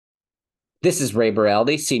This is Ray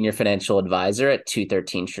Baraldi, Senior Financial Advisor at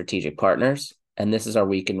 213 Strategic Partners, and this is our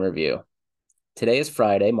week in review. Today is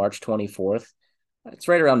Friday, March 24th. It's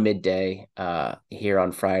right around midday here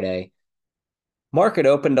on Friday. Market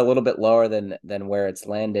opened a little bit lower than where it's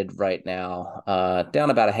landed right now, down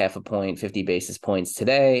about a half a point, 50 basis points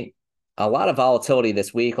today. A lot of volatility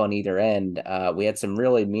this week on either end. We had some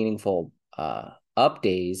really meaningful up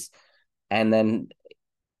days, and then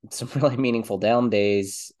some really meaningful down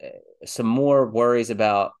days, some more worries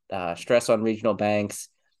about stress on regional banks.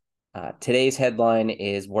 Today's headline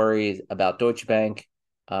is worries about Deutsche Bank,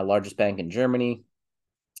 largest bank in Germany,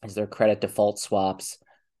 as their credit default swaps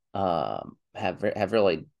have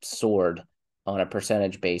really soared on a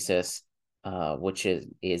percentage basis, which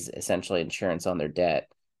is essentially insurance on their debt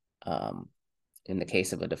in the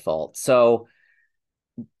case of a default. So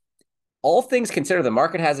all things considered, the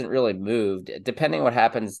market hasn't really moved. Depending on what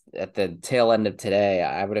happens at the tail end of today,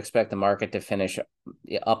 I would expect the market to finish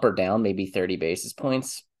up or down, maybe 30 basis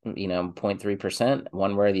points, 0.3%,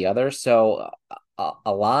 one way or the other. So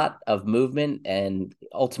a lot of movement, and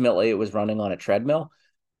ultimately it was running on a treadmill.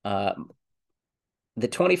 The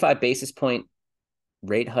 25 basis point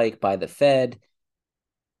rate hike by the Fed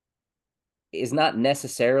is not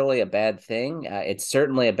necessarily a bad thing. It's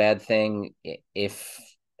certainly a bad thing if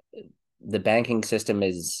the banking system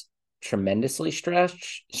is tremendously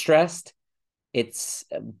stressed.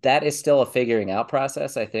 That is still a figuring out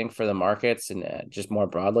process, I think, for the markets and just more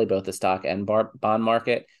broadly, both the stock and bond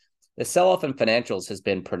market. The sell-off in financials has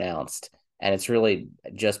been pronounced, and it's really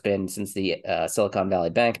just been since the Silicon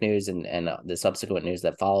Valley Bank news and the subsequent news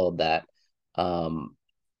that followed that.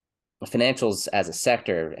 Financials as a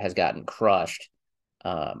sector has gotten crushed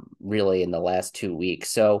really in the last 2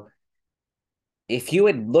 weeks. So if you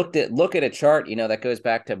had look at a chart, that goes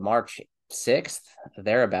back to March 6th,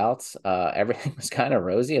 thereabouts, everything was kind of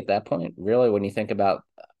rosy at that point, really, when you think about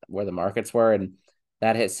where the markets were. And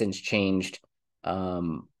that has since changed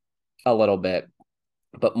a little bit,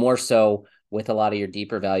 but more so with a lot of your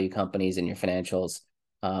deeper value companies and your financials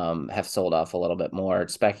have sold off a little bit more.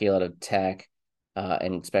 Speculative tech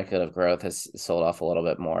and speculative growth has sold off a little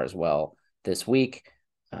bit more as well this week.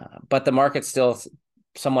 But the market's still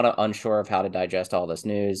somewhat unsure of how to digest all this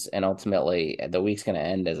news, and ultimately the week's going to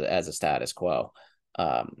end as a status quo.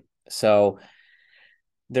 So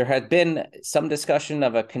there had been some discussion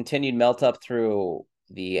of a continued melt up through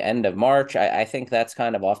the end of March. I think that's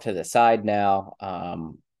kind of off to the side now.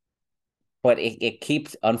 But it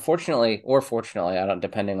keeps, unfortunately or fortunately, I don't,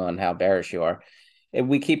 depending on how bearish you are,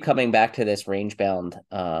 we keep coming back to this range bound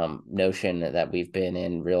notion that we've been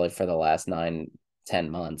in really for the last 9-10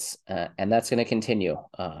 months, and that's going to continue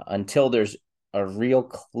until there's a real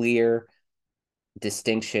clear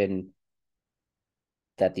distinction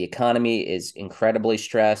that the economy is incredibly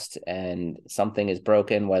stressed and something is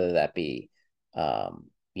broken, whether that be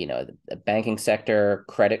the banking sector,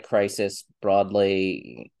 credit crisis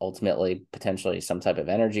broadly, ultimately potentially some type of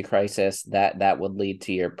energy crisis that would lead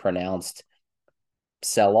to your pronounced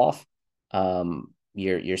sell-off,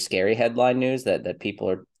 your scary headline news that people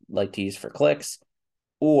are like to use for clicks,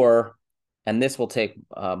 or, and this will take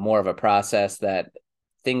more of a process, that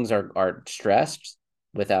things are stressed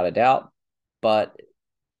without a doubt, but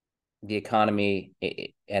the economy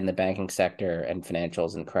and the banking sector and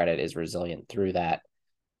financials and credit is resilient through that.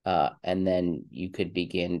 And then you could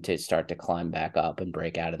begin to start to climb back up and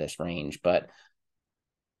break out of this range. But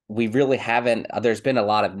we really haven't, there's been a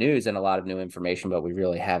lot of news and a lot of new information, but we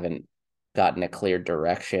really haven't gotten a clear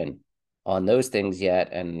direction on those things yet.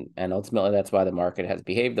 And ultimately that's why the market has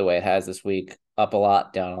behaved the way it has this week, up a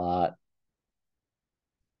lot, down a lot,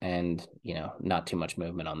 and, not too much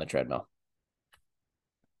movement on the treadmill.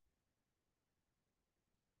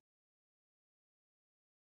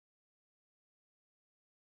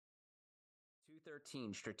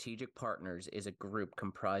 213 Strategic Partners is a group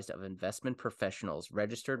comprised of investment professionals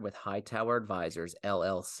registered with Hightower Advisors,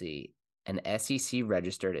 LLC, an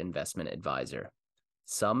SEC-registered investment advisor.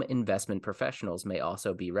 Some investment professionals may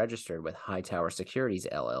also be registered with Hightower Securities,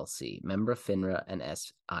 LLC, member FINRA and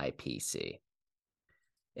SIPC.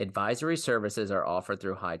 Advisory services are offered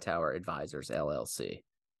through Hightower Advisors, LLC.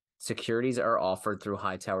 Securities are offered through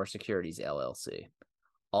Hightower Securities, LLC.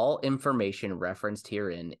 All information referenced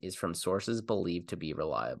herein is from sources believed to be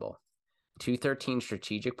reliable. 213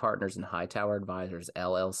 Strategic Partners and Hightower Advisors,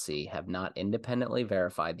 LLC have not independently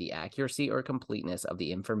verified the accuracy or completeness of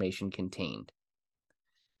the information contained.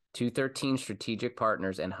 213 Strategic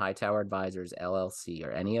Partners and Hightower Advisors, LLC,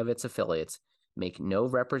 or any of its affiliates make no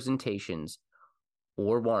representations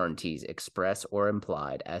or warranties, express or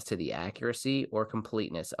implied, as to the accuracy or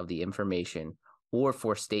completeness of the information or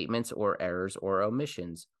for statements or errors or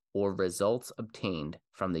omissions or results obtained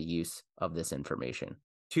from the use of this information.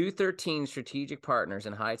 213 Strategic Partners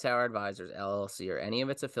and Hightower Advisors, LLC, or any of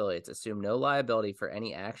its affiliates assume no liability for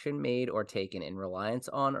any action made or taken in reliance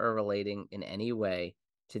on or relating in any way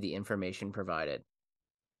to the information provided.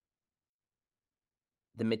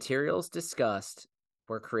 The materials discussed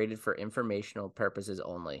were created for informational purposes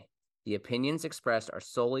only. The opinions expressed are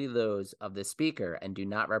solely those of the speaker and do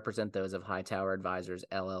not represent those of Hightower Advisors,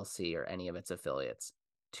 LLC, or any of its affiliates.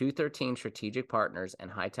 213 Strategic Partners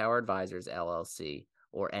and Hightower Advisors, LLC,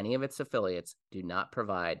 or any of its affiliates do not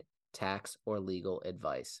provide tax or legal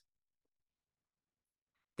advice.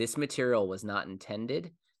 This material was not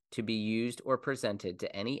intended to be used or presented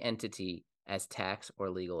to any entity as tax or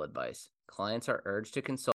legal advice. Clients are urged to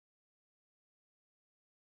consult